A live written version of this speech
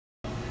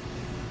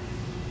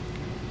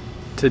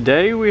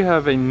Today we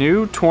have a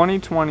new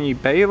 2020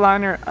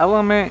 Bayliner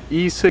Element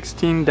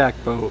E16 deck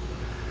boat.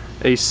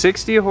 A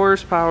 60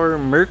 horsepower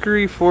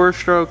Mercury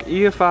 4-stroke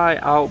EFI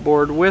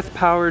outboard with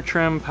power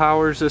trim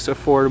powers this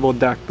affordable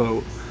deck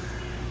boat.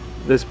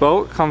 This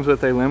boat comes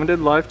with a limited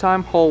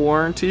lifetime hull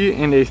warranty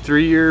and a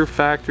 3-year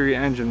factory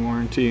engine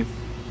warranty.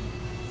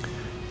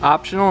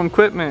 Optional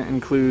equipment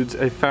includes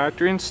a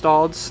factory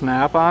installed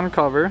snap-on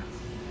cover,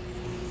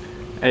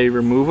 a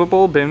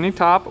removable bimini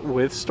top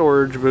with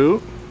storage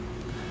boot,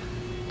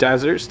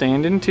 desert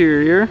stand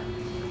interior.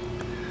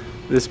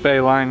 This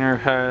Bayliner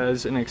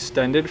has an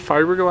extended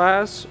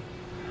fiberglass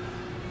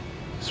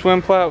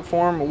swim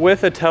platform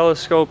with a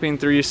telescoping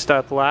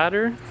 3-step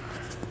ladder.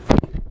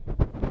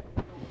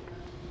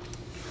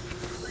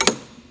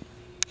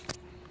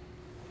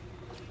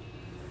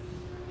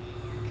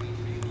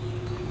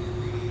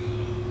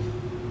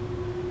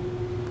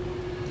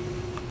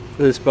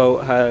 This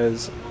boat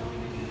has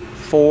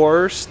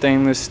 4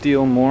 stainless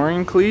steel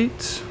mooring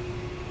cleats,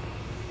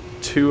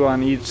 2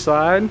 on each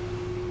side.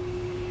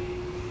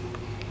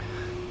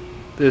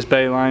 This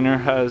Bayliner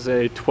has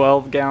a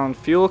 12-gallon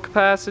fuel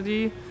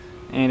capacity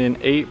and an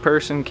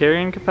 8-person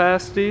carrying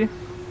capacity.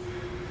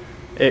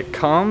 It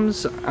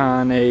comes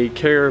on a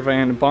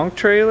caravan bunk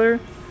trailer,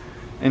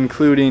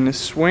 including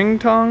swing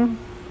tongue,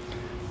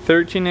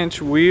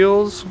 13-inch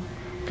wheels,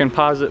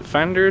 composite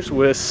fenders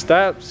with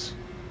steps,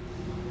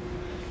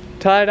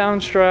 tie-down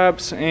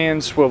straps,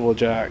 and swivel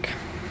jack.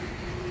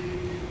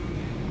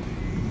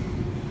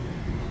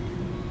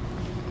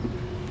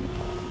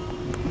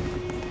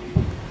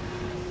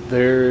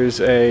 There's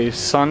a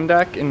sun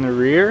deck in the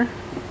rear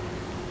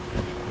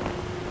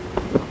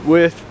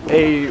with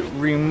a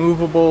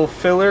removable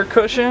filler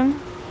cushion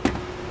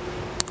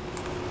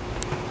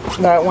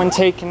that, when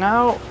taken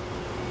out,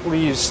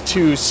 leaves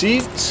 2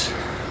 seats.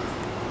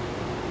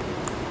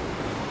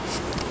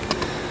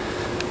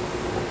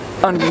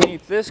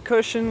 Underneath this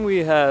cushion we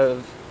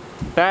have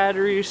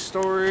battery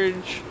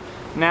storage,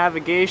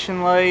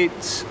 navigation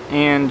lights,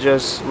 and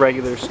just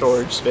regular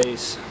storage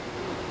space.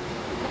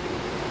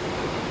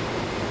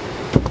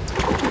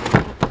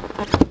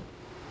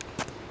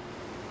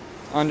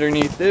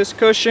 Underneath this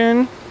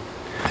cushion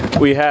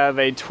we have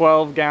a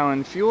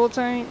 12-gallon fuel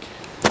tank.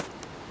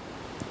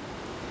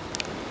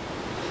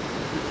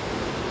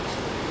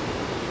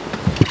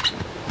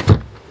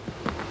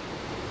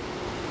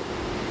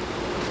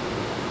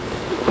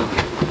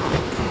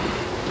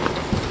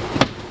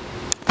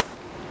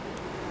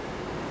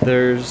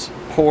 There's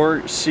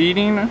port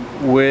seating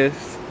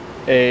with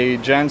a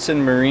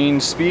Jensen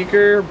Marine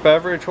speaker,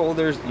 beverage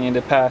holders, and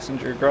a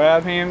passenger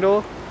grab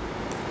handle.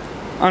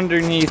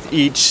 Underneath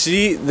each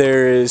seat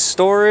there is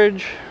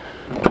storage.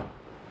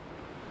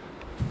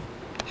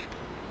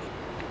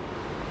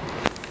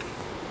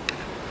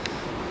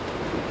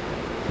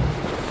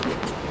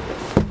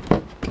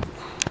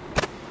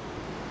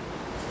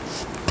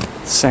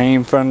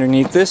 Same for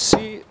underneath this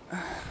seat.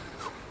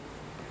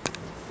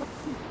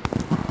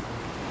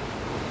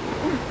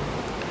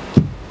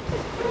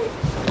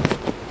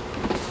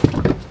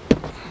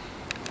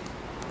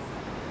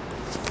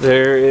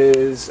 There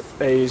is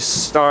a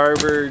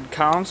starboard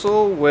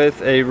console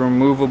with a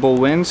removable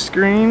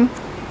windscreen.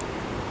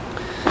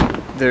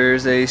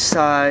 There's a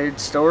side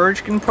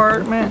storage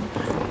compartment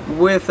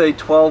with a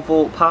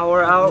 12-volt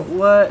power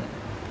outlet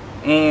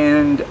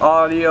and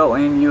audio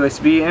and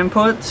USB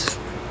inputs.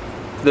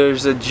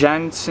 There's a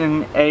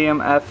Jensen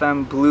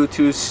AM/FM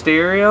Bluetooth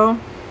stereo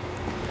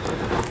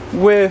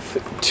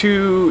with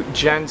 2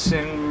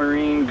 Jensen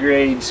Marine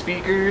grade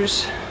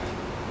speakers.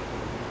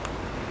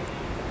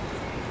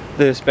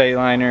 This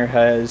Bayliner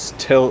has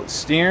tilt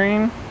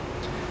steering.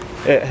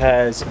 It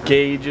has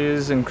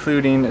gauges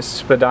including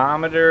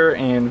speedometer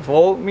and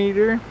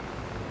voltmeter.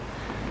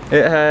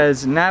 It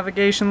has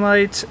navigation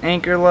lights,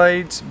 anchor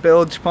lights,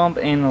 bilge pump,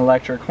 and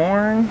electric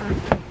horn.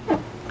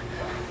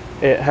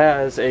 It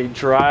has a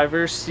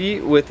driver's seat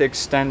with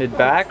extended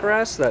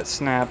backrest that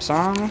snaps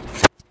on.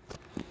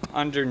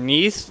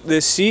 Underneath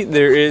this seat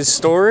there is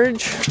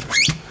storage.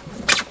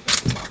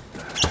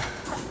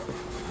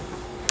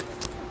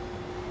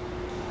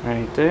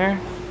 Right there.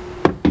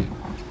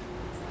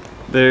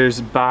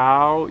 There's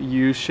bow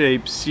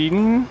U-shaped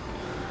seating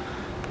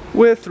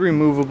with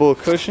removable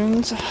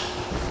cushions.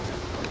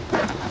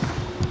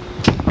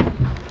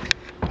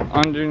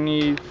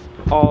 Underneath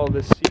all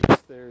the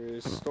seats there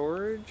is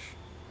storage.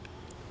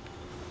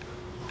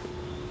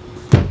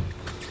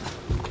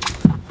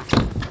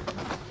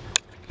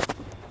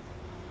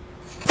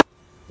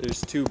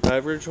 There's 2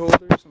 beverage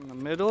holders in the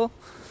middle.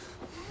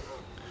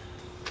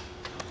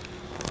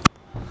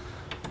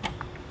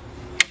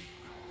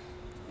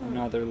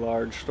 Another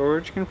large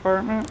storage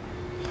compartment.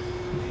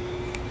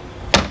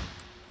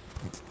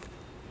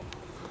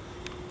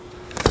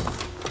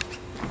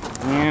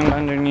 And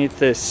underneath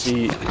this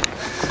seat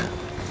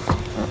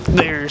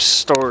there's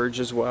storage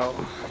as well.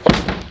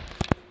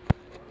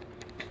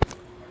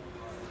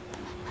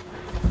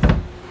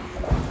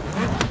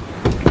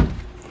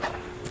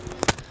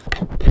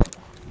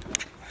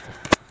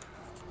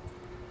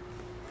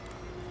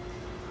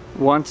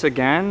 Once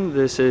again,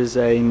 this is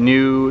a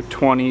new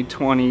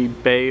 2020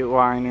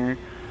 Bayliner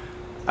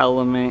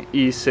Element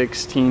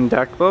E16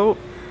 deck boat.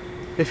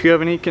 If you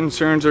have any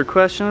concerns or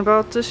questions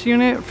about this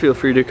unit, feel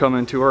free to come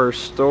into our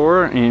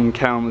store in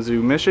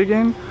Kalamazoo,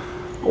 Michigan,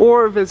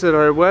 or visit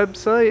our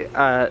website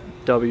at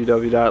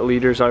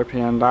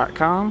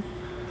www.leadersrpn.com.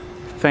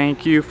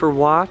 Thank you for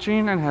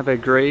watching and have a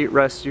great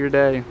rest of your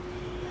day.